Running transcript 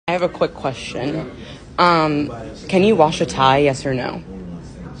I have a quick question. Can you wash a tie, yes or no?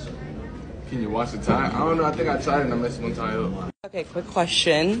 Can you wash a tie? I don't know. I think I tried it and I messed one tie up. Okay, quick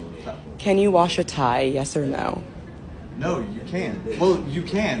question. Can you wash a tie, yes or no? No, you can. Well, you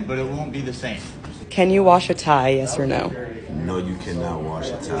can, but it won't be the same. Can you wash a tie, yes or no? No, you cannot wash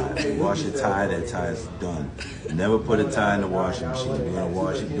a tie. Wash a tie, that tie is done. Never put a tie in the washing machine. If you're going to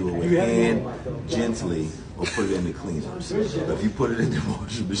wash it, do it with hand, gently, or put it in the cleaner. But if you put it in the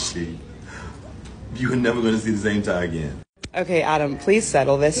washing machine, you're never going to see the same tie again. Okay, Adam, please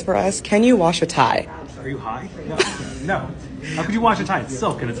settle this for us. Can you wash a tie? Are you high? No. No. How could you wash a tie? It's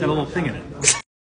silk and it's got a little thing in it.